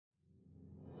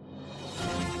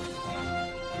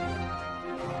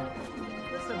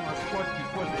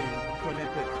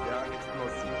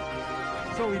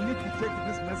So we need to take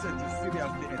this message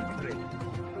seriously and pray.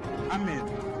 Amen.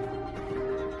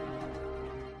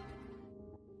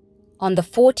 On the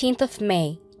 14th of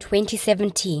May,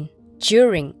 2017,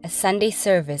 during a Sunday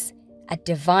service at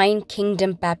Divine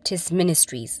Kingdom Baptist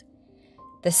Ministries,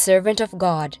 the servant of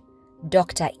God,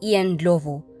 Dr.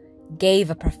 Ndlovu,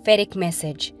 gave a prophetic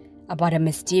message about a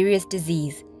mysterious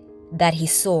disease that he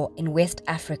saw in West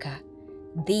Africa.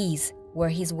 These were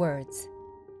his words.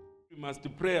 We must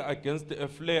pray against a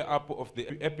flare-up of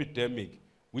the epidemic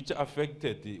which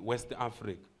affected West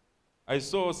Africa. I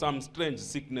saw some strange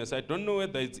sickness. I don't know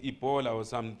whether it's Ebola or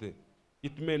something.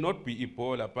 It may not be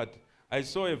Ebola, but I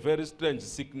saw a very strange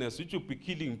sickness which will be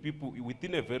killing people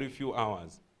within a very few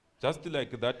hours, just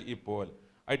like that Ebola.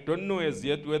 I don't know as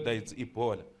yet whether it's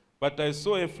Ebola, but I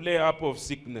saw a flare-up of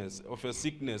a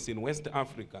sickness in West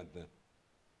Africa there.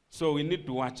 So we need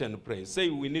to watch and pray. Say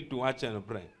we need to watch and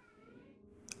pray.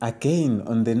 Again,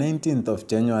 on the 19th of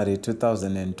January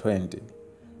 2020,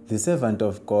 the servant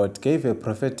of God gave a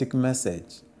prophetic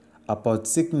message about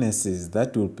sicknesses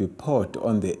that will be poured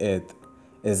on the earth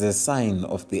as a sign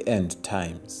of the end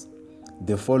times.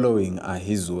 The following are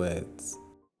his words.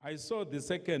 I saw the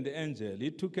second angel. He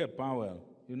took a bowel.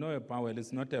 You know a bowel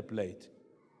is not a plate.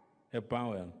 A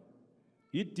bowel.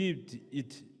 He dipped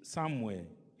it somewhere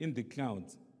in the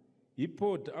clouds. He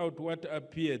poured out what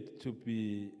appeared to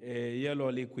be a yellow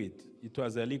liquid. It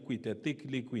was a liquid, a thick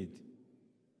liquid.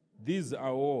 These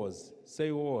are wars.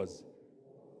 Say wars.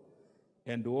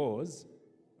 And wars,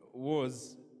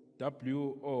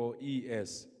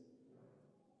 W-O-E-S.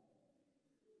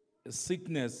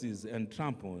 Sicknesses and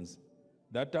tramples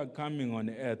that are coming on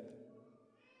earth,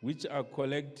 which are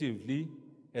collectively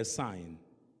a sign.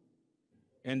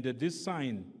 And this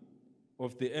sign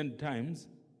of the end times,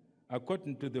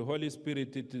 according to the Holy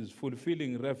Spirit, it is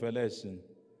fulfilling Revelation,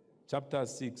 chapter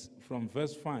 6, from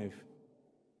verse 5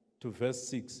 to verse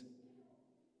 6,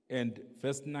 and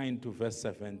verse 9 to verse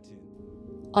 17.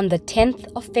 On the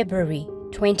 10th of February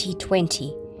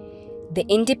 2020, The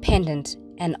Independent,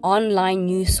 an online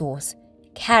news source,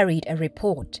 carried a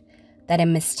report that a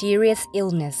mysterious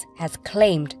illness has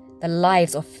claimed the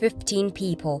lives of 15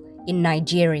 people in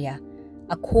Nigeria,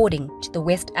 according to the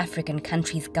West African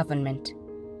country's government.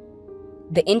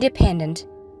 The Independent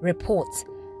reports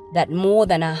that more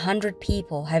than 100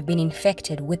 people have been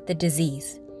infected with the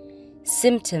disease.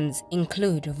 Symptoms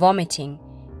include vomiting,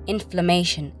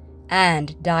 inflammation,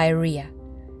 and diarrhea.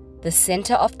 The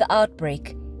center of the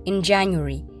outbreak in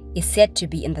January is said to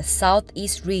be in the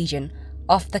southeast region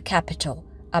of the capital,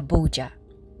 Abuja.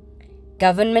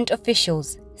 Government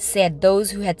officials said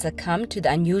those who had succumbed to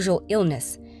the unusual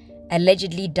illness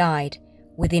allegedly died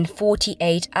within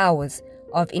 48 hours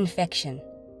of infection.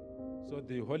 So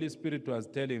the Holy Spirit was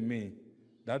telling me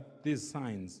that these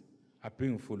signs are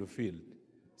being fulfilled.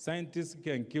 Scientists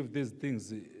can give these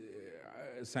things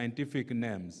scientific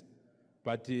names,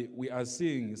 but we are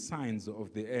seeing signs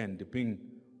of the end being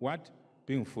what?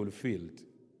 Being fulfilled.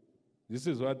 This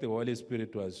is what the Holy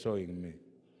Spirit was showing me.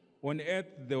 On earth,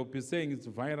 they will be saying it's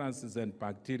viruses and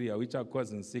bacteria which are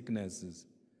causing sicknesses.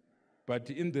 But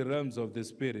in the realms of the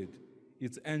Spirit,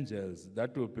 it's angels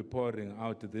that will be pouring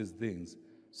out these things,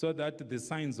 so that the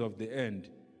signs of the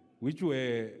end, which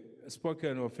were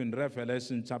spoken of in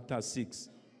Revelation chapter 6,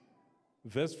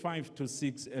 verse 5 to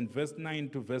 6 and verse 9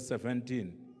 to verse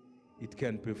 17, it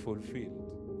can be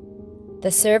fulfilled. The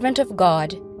servant of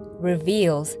God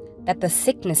reveals that the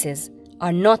sicknesses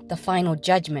are not the final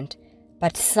judgment,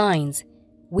 but signs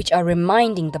which are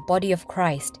reminding the body of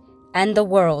Christ and the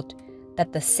world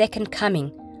that the second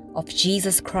coming of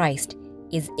Jesus Christ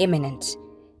is imminent